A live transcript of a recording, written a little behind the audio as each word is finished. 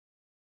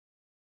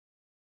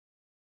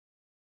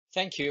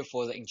Thank you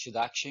for the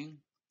introduction.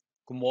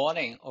 Good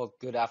morning or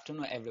good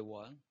afternoon,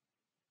 everyone.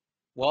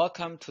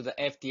 Welcome to the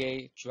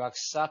FDA Drug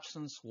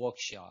Substance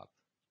Workshop.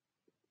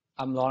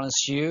 I'm Lawrence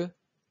Xu,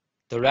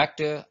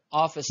 Director,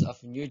 Office of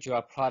New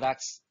Drug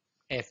Products,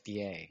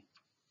 FDA.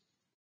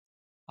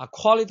 A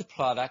quality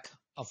product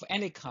of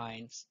any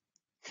kind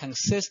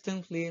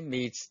consistently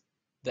meets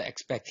the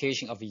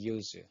expectation of a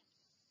user.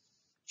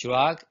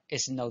 Drug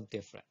is no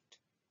different.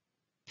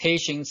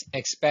 Patients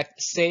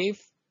expect safe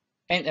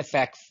and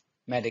effective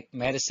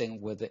medicine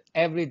with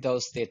every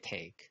dose they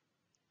take.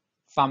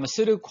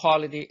 Pharmaceutical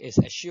quality is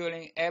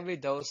assuring every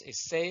dose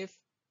is safe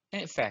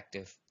and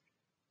effective,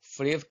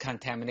 free of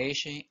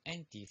contamination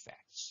and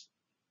defects.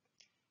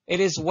 It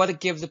is what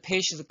gives the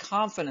patients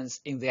confidence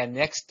in their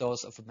next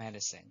dose of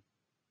medicine.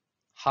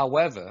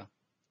 However,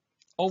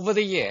 over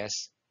the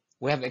years,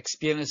 we have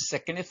experienced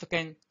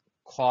significant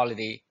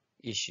quality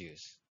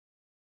issues.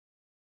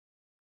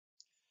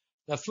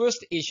 The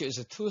first issue is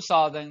the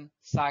 2000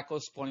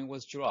 cyclosporine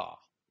withdrawal.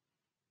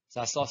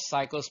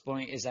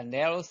 Cyclosporine is a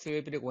narrow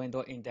therapeutic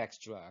window index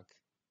drug.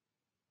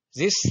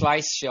 This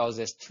slide shows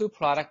that two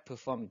products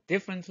perform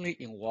differently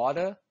in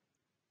water,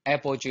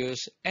 apple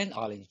juice, and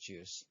orange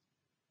juice.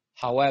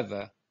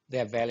 However,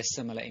 they are very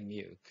similar in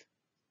milk.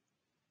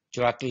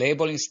 Drug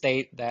labeling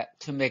states that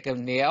to make a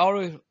near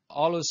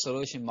oral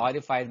solution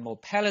modified more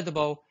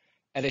palatable,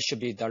 it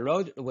should be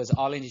diluted with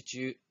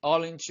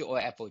orange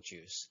or apple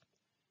juice.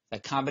 The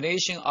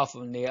combination of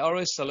near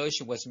oral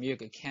solution with milk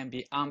can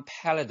be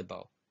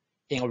unpalatable.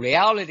 In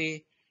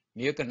reality,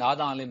 milk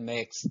not only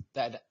makes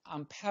that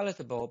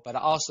unpalatable, but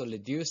also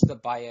reduces the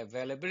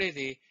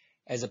bioavailability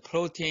as the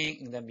protein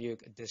in the milk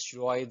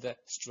destroys the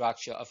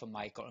structure of a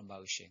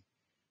microemulsion,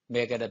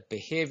 make it a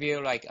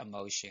behavior-like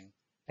emulsion,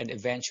 and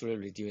eventually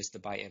reduce the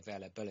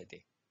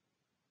bioavailability.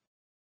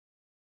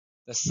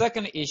 The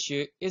second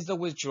issue is the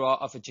withdrawal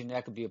of a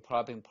generic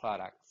bupropion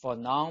product for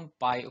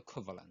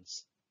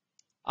non-bioequivalence.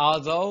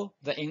 Although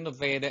the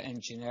innovator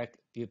and generic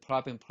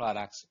bupropion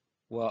products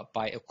were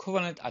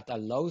bioequivalent at a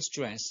low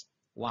strength,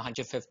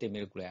 150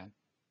 mg,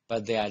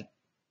 but they are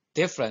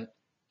different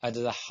at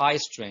the high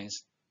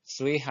strength,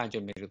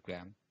 300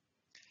 mg.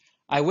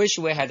 I wish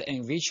we had an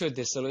in vitro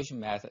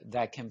dissolution method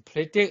that can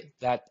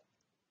predict that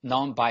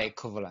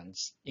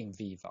non-bioequivalence in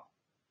vivo.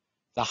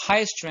 The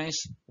high strength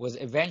was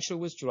eventually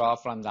withdrawn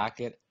from the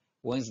market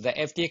once the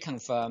FDA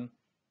confirmed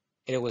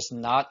it was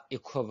not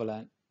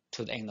equivalent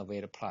to the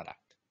innovator product.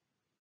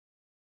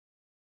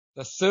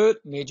 The third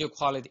major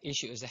quality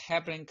issue is the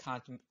heparin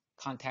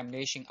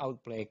contamination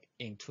outbreak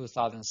in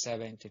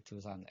 2007 to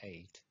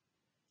 2008.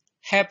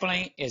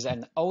 Heparin is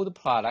an old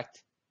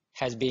product,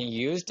 has been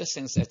used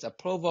since its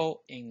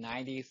approval in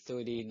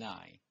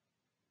 1939.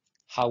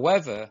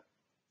 However,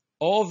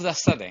 all of a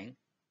sudden,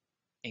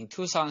 in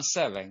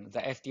 2007, the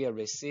FDA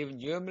received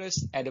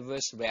numerous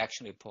adverse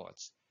reaction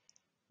reports.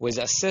 With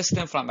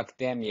assistance from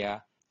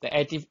academia,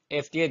 the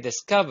FDA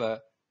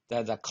discovered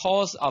that the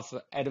cause of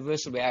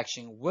adverse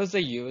reaction was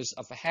the use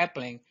of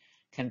heparin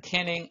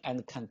containing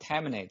and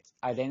contaminant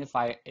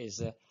identified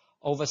as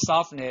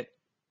oversoftened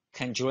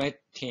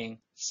chondroitin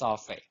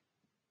sulfate.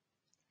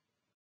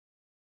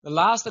 The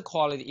last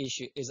quality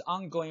issue is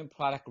ongoing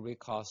product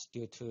recalls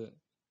due to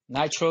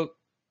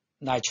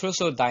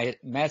N-nitrosodi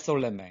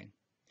methylamine.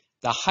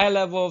 The high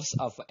levels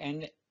of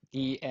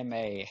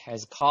NDMA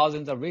has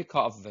caused the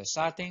recall of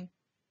Versatin,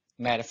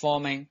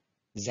 metformin,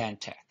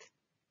 Zantac.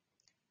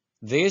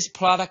 These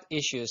product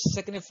issues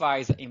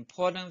signify the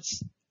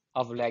importance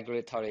of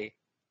regulatory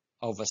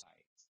oversight.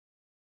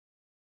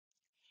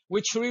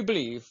 We truly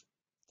believe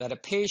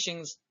that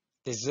patients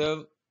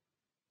deserve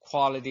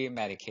quality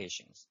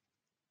medications.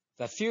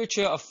 The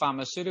future of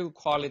pharmaceutical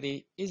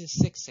quality is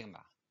Six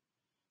Sigma.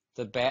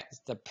 The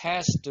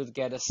path to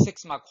get a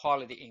Six Sigma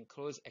quality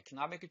includes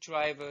economic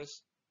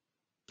drivers,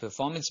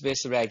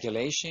 performance-based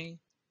regulation,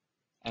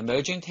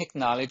 emerging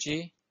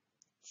technology,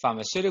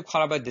 pharmaceutical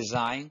quality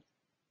design,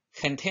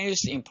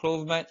 continuous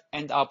improvement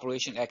and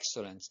operation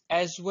excellence,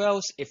 as well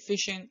as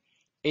efficient,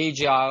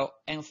 agile,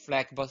 and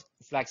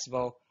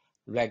flexible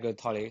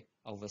regulatory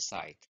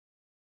oversight.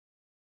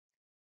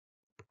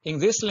 In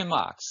these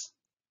remarks,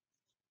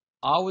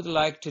 I would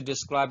like to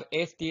describe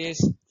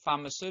FDA's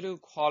pharmaceutical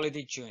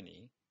quality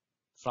journey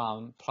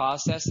from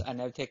process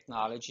and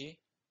technology,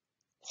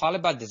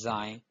 quality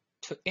design,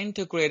 to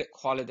integrated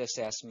quality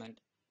assessment,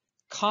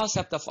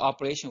 concept of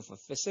operation for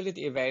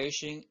facility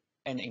evaluation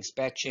and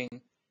inspection,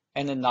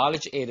 and the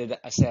knowledge-aided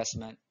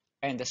assessment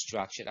and the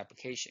structured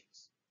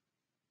applications.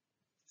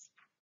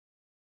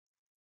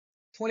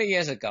 20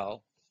 years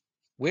ago,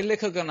 we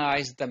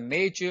recognized the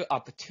major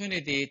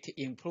opportunity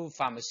to improve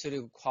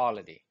pharmaceutical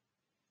quality.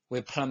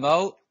 We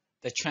promote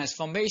the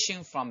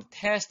transformation from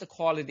test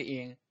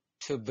quality in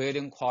to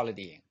building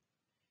quality in.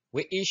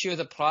 We issued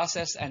the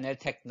process and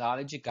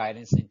technology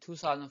guidance in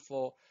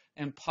 2004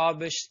 and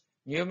published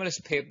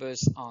numerous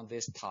papers on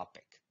this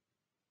topic.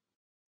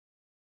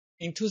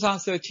 In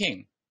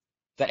 2013,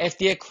 the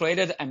FDA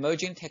created an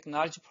emerging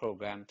technology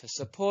program to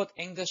support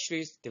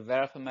industry's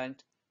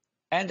development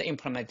and the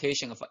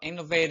implementation of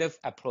innovative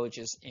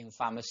approaches in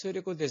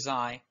pharmaceutical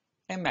design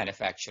and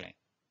manufacturing.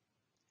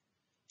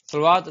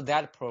 Throughout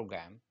that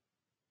program,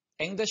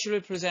 industry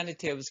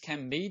representatives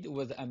can meet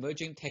with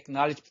emerging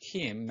technology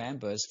team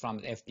members from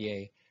the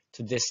FDA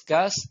to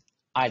discuss,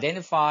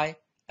 identify,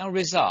 and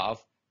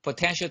resolve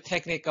potential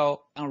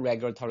technical and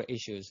regulatory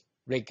issues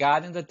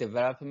regarding the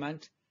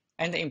development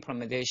and the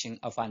implementation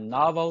of a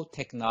novel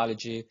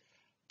technology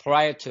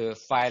prior to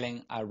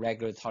filing a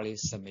regulatory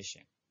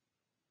submission.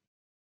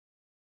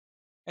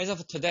 As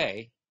of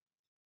today,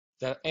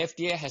 the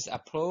FDA has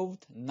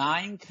approved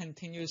 9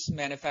 continuous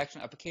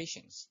manufacturing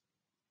applications.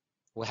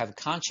 We have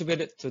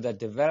contributed to the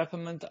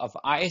development of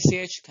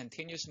IACH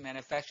continuous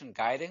manufacturing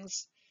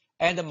guidance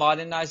and the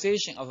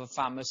modernization of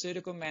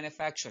pharmaceutical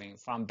manufacturing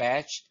from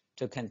batch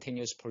to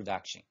continuous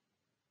production.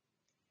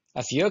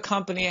 If your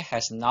company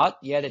has not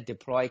yet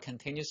deployed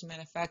continuous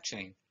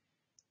manufacturing,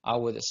 I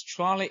would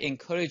strongly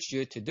encourage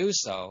you to do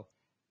so,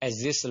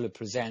 as this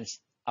represents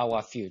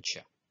our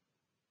future.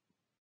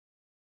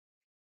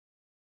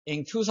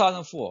 In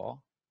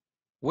 2004,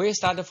 we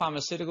started the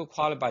Pharmaceutical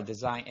Quality by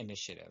Design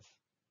initiative.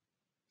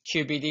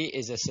 QBD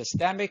is a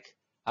systemic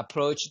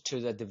approach to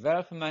the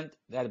development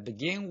that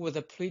begins with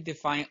the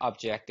predefined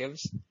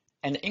objectives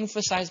and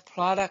emphasize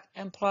product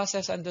and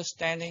process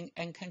understanding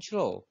and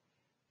control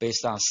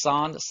based on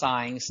sound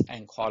science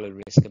and quality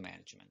risk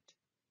management.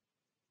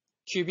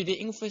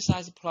 QBD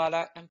emphasizes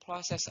product and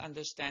process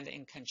understanding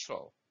and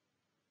control.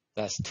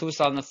 Thus,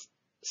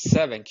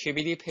 2007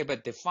 QBD paper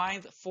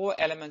defined 4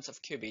 elements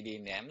of QBD,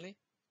 namely,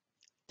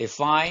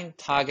 define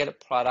target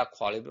product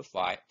quality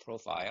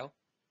profile,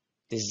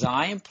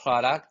 design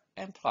product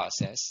and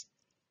process,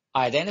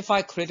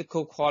 identify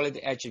critical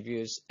quality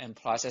attributes and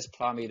process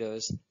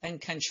parameters, and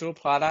control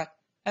product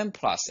and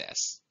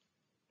process.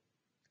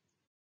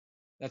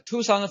 The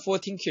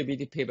 2014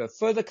 QBD paper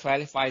further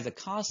clarifies the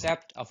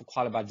concept of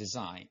quality by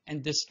design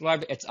and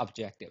describes its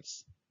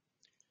objectives.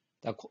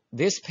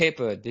 This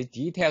paper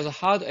details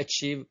how to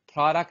achieve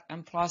product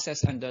and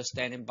process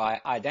understanding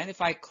by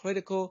identifying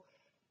critical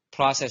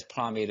process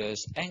parameters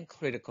and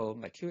critical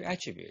material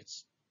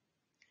attributes.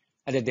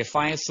 And it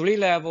defines 3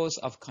 levels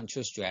of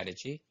control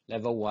strategy.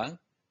 Level 1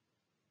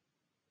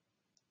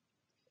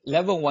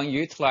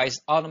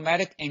 utilizes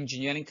automatic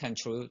engineering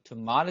control to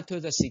monitor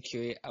the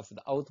security of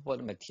the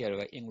output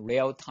material in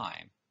real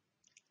time.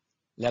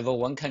 Level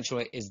 1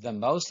 control is the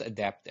most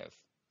adaptive.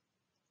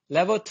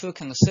 Level 2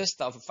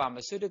 consists of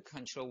pharmaceutical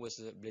control with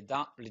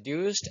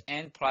reduced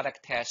end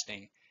product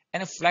testing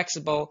and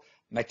flexible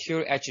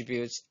material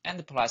attributes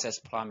and process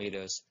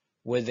parameters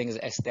within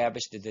the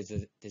established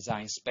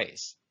design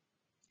space.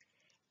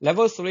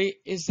 Level 3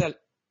 is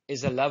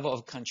a level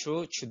of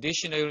control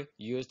traditionally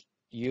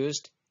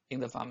used in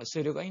the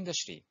pharmaceutical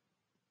industry.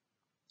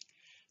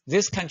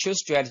 This control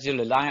strategy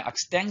relies on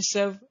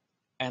extensive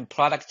and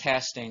product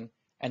testing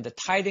and the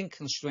tightly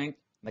constrained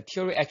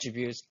material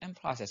attributes and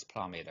process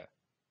parameter.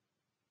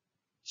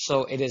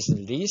 So it is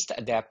least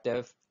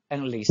adaptive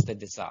and least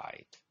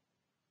desired.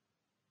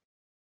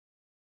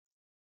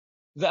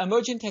 The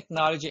emerging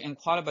technology and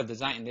quality by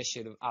design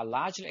initiatives are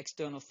largely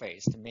external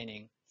faced,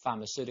 meaning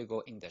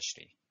pharmaceutical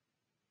industry.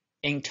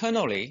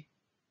 Internally,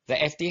 the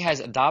FDA has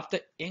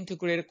adopted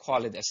integrated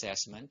quality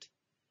assessment,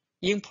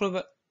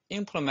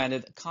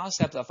 implemented the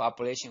concept of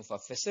operation for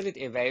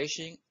facility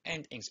evaluation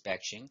and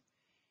inspection,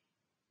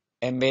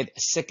 and made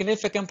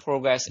significant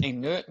progress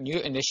in a new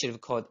initiative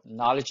called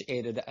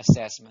Knowledge-Aided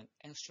Assessment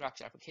and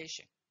Structure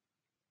Application.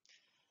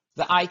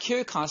 The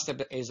IQ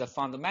concept is a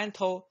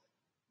foundational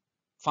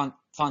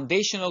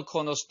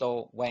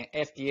cornerstone when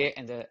FDA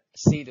and the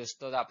CDER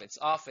stood up its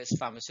Office of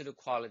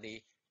Pharmaceutical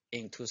Quality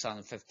in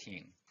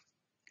 2015.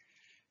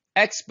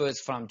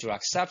 Experts from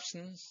drug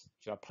substance,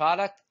 drug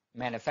product,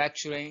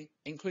 manufacturing,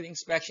 including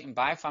inspection in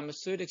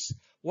biopharmaceutics,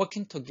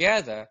 working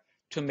together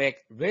to make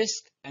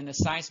risk and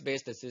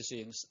science-based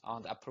decisions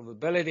on the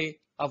approvability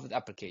of the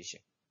application.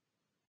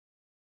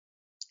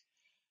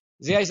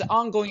 There is an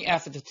ongoing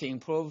effort to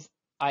improve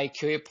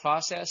IQA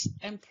process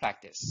and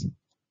practice.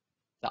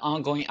 The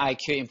ongoing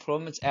IQA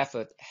improvement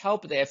effort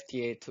helped the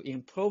FDA to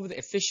improve the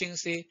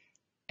efficiency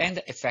and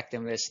the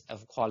effectiveness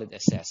of quality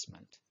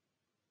assessment.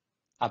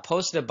 A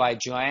poster by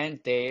Joanne,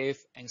 Dave,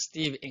 and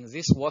Steve in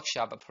this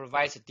workshop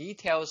provides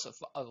details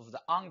of the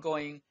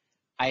ongoing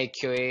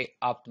IQA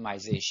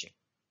optimization.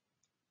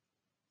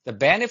 The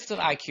benefits of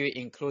IQA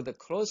include the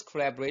close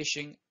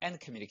collaboration and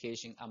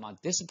communication among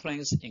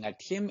disciplines in a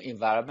team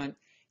environment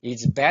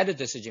leads better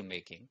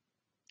decision-making,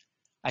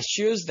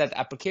 assures that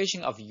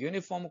application of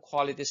uniform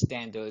quality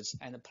standards,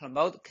 and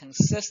promote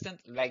consistent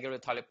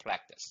regulatory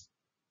practice.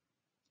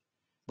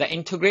 The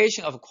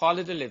integration of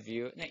quality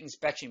review and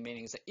inspection,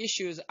 meaning the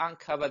issues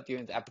uncovered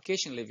during the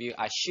application review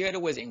are shared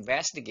with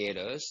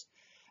investigators,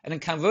 and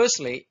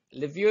conversely,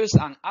 reviews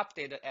are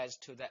updated as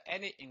to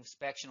any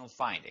inspection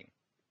finding.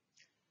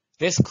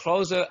 This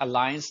closer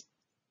alliance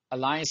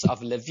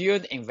of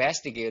reviewed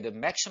investigators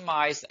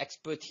maximizes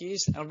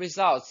expertise and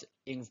results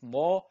in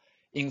more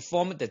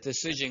informed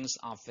decisions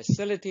on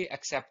facility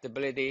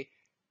acceptability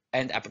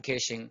and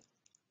application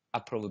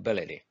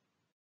approvability.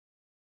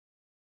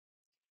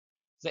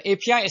 The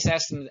API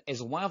assessment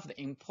is one of the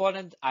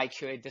important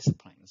IQA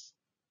disciplines.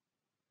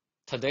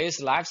 Today's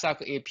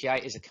lifecycle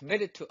API is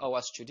committed to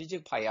our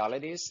strategic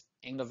priorities: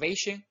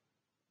 innovation,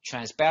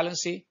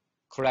 transparency,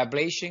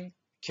 collaboration,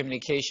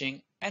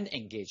 communication, and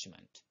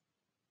engagement.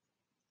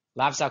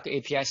 Lifecycle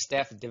API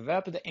staff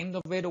developed the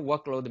innovative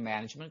workload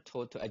management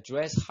tool to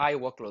address high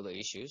workload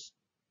issues,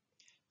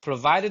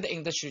 provided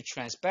industry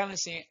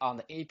transparency on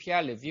the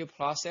API review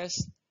process,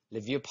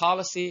 review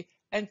policy,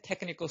 and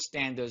technical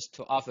standards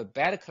to offer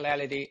better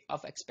clarity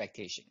of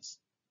expectations.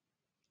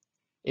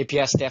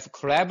 API staff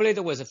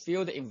collaborated with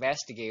field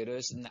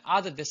investigators and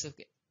other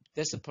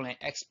discipline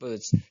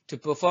experts to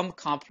perform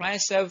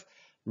comprehensive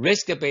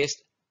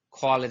risk-based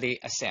quality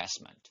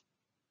assessment.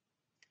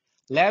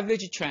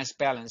 Leverage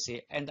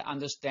transparency and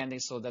understanding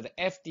so that the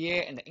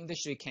FDA and the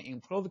industry can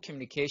improve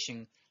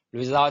communication,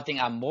 resulting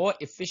in a more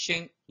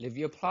efficient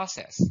review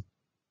process.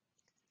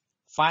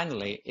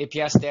 Finally,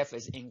 API staff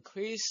is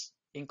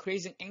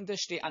increasing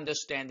industry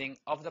understanding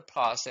of the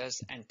process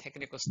and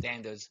technical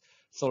standards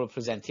through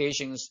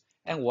presentations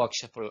and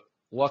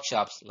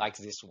workshops like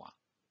this one.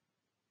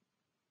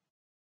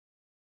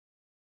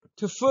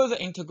 To further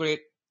integrate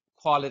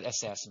quality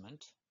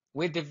assessment,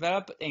 we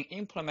developed and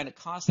implemented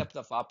concept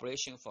of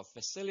operation for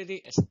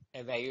facility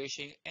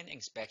evaluation and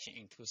inspection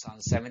in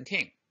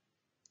 2017.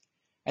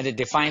 And it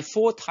defined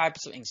 4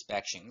 types of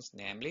inspections,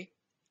 namely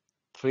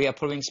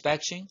pre-approval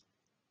inspection,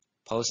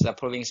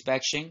 post-approval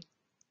inspection,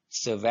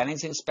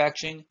 surveillance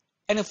inspection,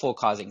 and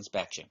for-cause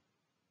inspection.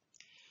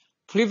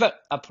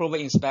 Pre-approval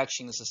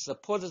inspections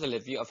support the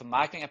review of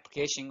marketing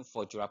application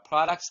for drug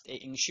products and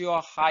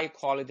ensure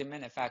high-quality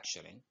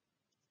manufacturing.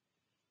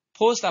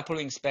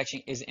 Post-approval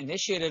inspection is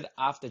initiated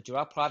after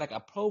drug product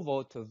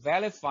approval to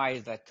verify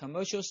that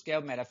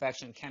commercial-scale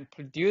manufacturing can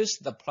produce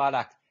the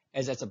product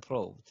as it's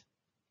approved.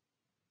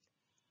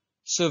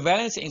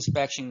 Surveillance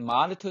inspection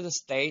monitors the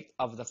state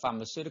of the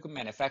pharmaceutical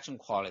manufacturing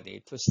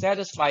quality to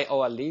satisfy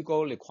our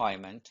legal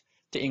requirement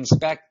to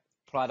inspect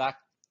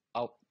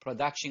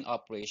production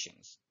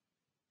operations.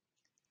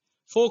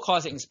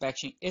 For-cause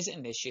inspection is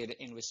initiated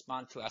in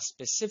response to a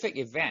specific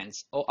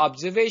events or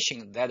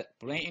observation that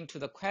bring into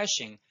the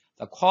question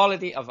the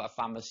quality of a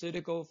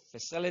pharmaceutical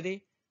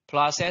facility,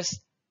 process,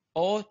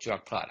 or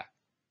drug product.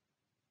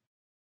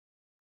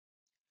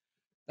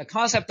 The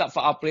concept of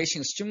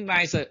operation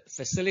streamlines the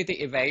facility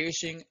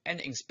evaluation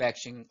and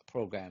inspection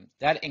program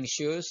that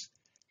ensures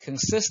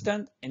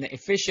consistent and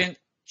efficient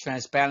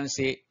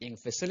transparency in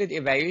facility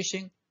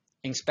evaluation,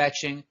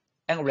 inspection,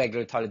 and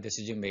regulatory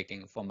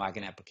decision-making for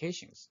marketing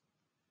applications.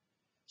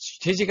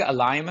 Strategic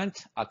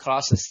alignment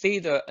across the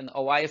CDER and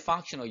OI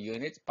functional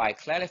units by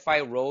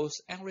clarifying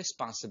roles and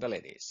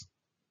responsibilities.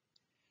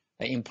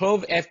 They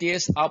improve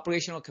FDA's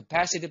operational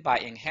capacity by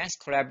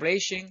enhanced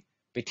collaboration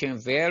between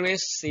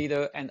various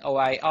CDER and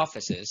OI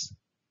offices,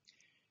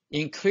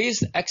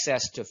 increased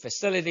access to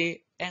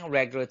facility and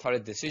regulatory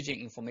decision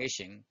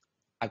information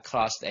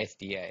across the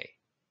FDA.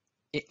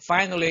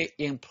 Finally,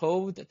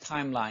 improved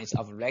timelines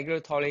of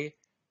regulatory,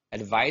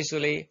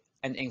 advisory,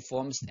 and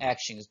informed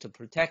actions to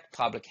protect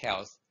public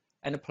health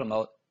and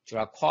promote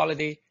drug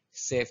quality,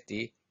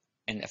 safety,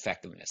 and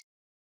effectiveness.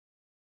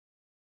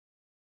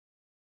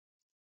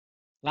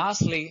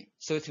 Lastly,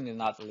 certainly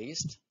not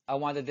least, I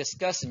want to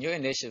discuss a new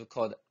initiative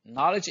called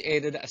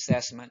Knowledge-Aided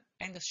Assessment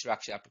and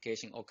Structure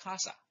Application, or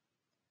KASA.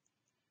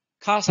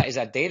 KASA is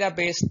a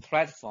database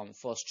platform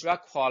for drug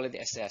quality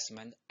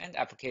assessment and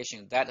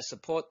application that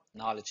support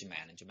knowledge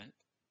management.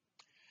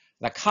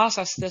 The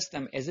KASA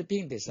system is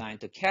being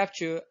designed to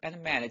capture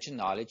and manage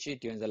knowledge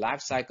during the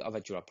life cycle of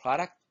a drug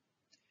product,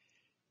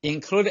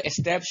 include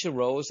established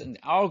roles and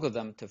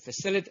algorithm to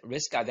facilitate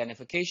risk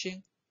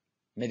identification,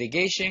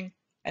 mitigation,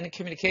 and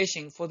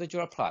communication for the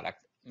drug product,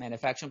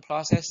 manufacturing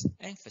process,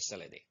 and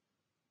facility.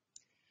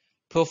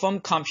 Perform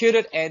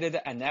computer-aided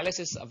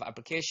analysis of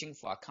application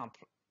for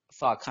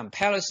a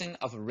comparison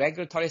of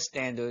regulatory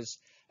standards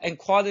and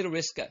quality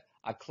risk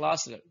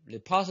across the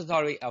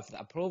repository of the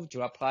approved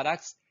drug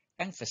products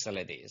and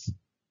facilities.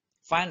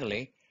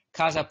 Finally,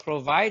 KASA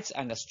provides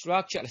a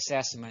structured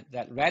assessment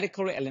that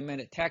radically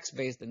eliminates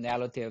text-based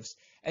narratives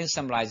and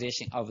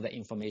summarization of the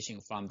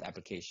information from the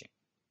application.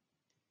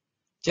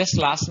 Just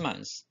last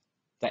month,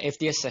 the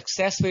FDA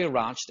successfully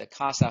launched the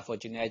KASA for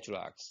generic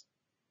drugs.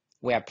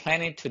 We are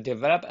planning to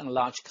develop and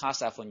launch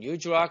KASA for new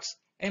drugs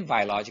and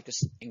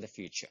biologics in the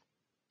future.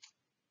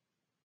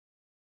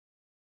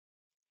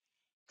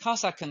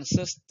 KASA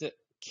consists of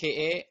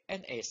KA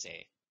and SA.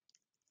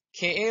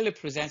 KA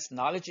represents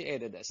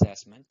knowledge-aided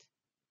assessment.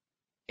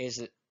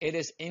 It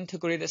is an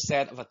integrated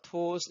set of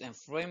tools and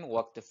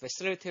framework to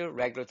facilitate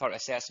regulatory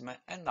assessment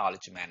and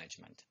knowledge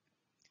management.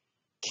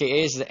 KA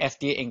is the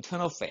FDA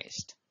internal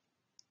phase.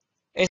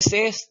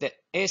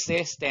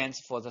 SA stands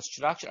for the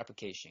structure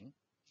application.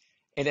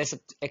 It is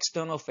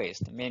external phase,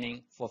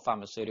 meaning for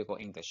pharmaceutical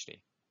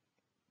industry.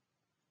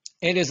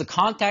 It is a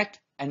contact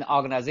and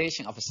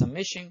organization of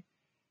submission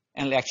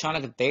and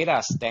electronic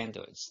data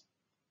standards.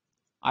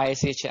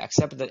 ISH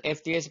accepted the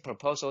FDA's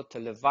proposal to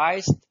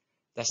revise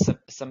the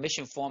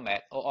submission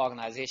format or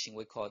organization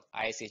we call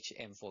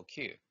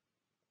ISHM4Q.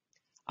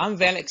 I'm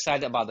very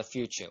excited about the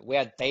future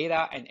where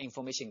data and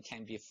information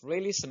can be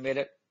freely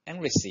submitted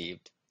and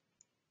received.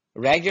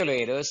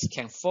 Regulators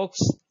can focus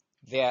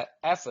their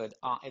effort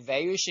on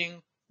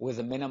evaluation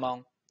with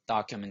minimum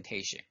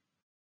documentation.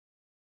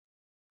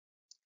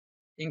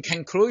 In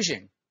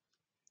conclusion,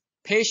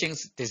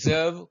 patients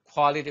deserve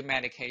quality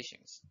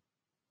medications.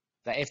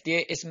 The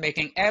FDA is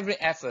making every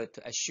effort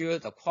to assure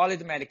the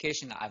quality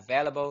medications are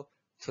available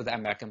to the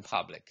American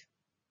public.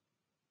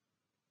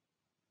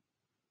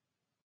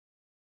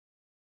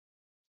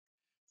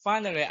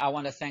 Finally, I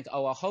want to thank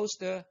our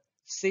host,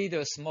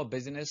 CDER Small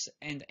Business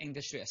and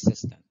Industry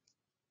Assistant,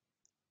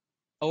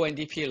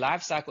 ONDP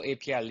Lifecycle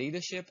API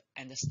leadership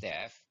and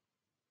staff,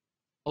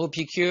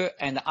 OPQ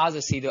and other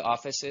CDER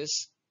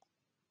offices.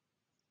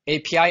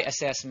 API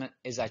assessment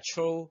is a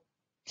true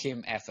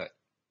team effort.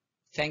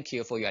 Thank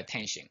you for your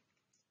attention.